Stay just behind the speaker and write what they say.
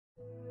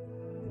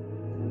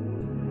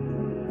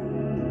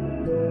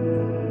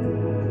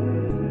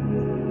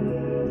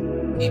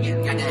Baby, you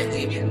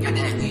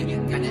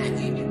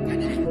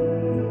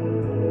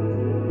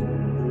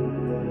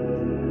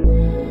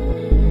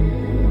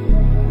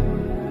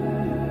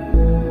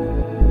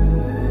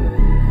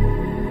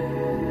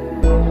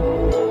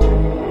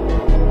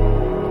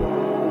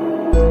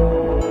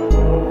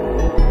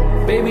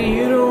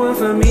the one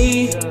for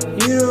me,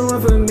 you the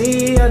one for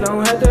me. I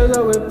don't have to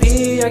go with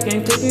P, I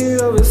can take you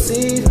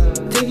overseas, you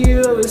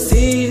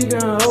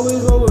can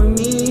always go with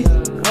me,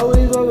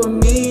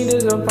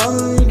 There's a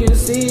problem you can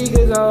see,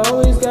 cause I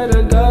always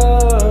gotta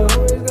go.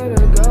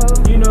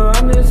 You know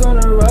I'm just on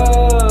the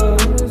road,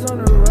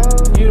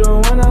 you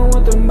don't wanna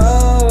want the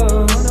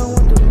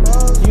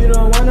most, you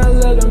don't wanna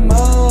let them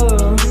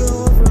know.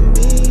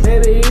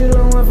 Baby, you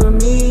the one for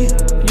me,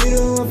 you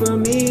the one for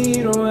me.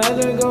 You don't have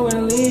to go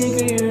and leave,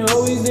 cause you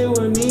always there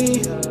with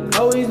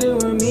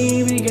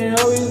me, we can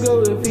always go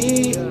with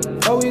P,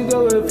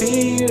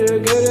 You're the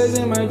girl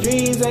in my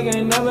dreams, I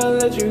can never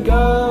let you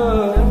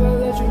go.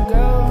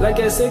 Like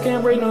I said,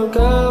 can't break no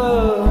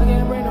code,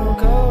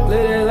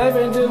 live that life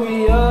until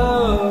we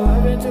old.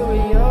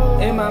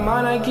 In my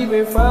mind I keep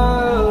it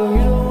full.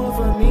 You the one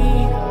for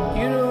me,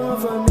 you the one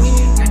for me.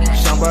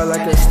 Shine bright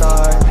like a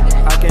star,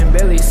 I can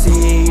barely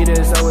see. You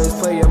just always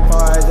play your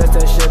part, that's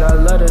the shit I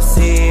love to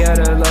see. I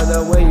just love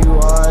the way you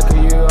are, cause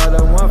you are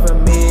the one for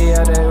me.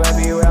 I just wrap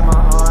you around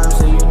my arms,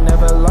 so you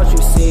never lost,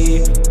 you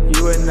see.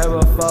 You would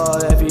never fall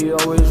if you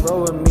always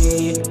roll with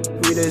me.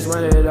 We just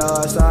run it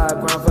all, so I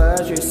grind for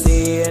us, you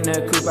see. In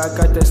the coupe I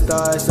cut the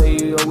stars, so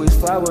you always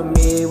fly with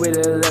me. We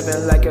just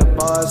living like a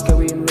boss, cause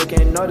we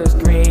making all this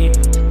green,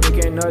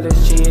 making all this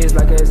cheese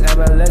like it's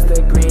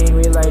everlasting green.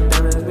 We like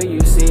diamonds, but you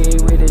see,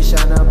 we just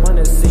shine up on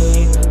the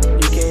scene.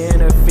 You can't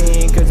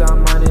intervene, cause our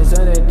mind is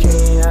on a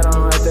dream. I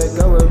don't have to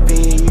go with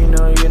B, you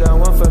know you the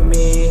one for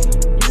me.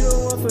 You the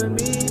one for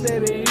me,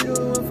 baby, you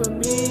the one for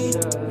me.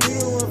 You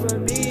the one for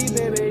me,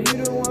 baby,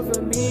 you the one for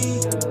me.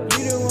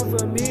 You the one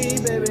for me,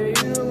 baby,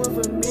 you the one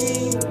for me.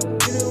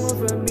 You the one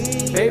for me,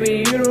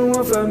 baby, you the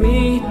one for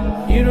me.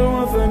 You the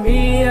one for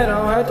me, I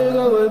don't have to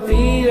go with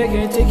P. I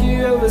can take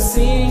you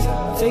overseas,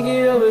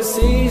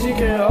 you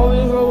can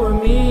always go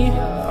with me,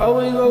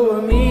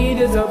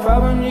 There's a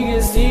problem you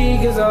can see,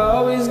 cause I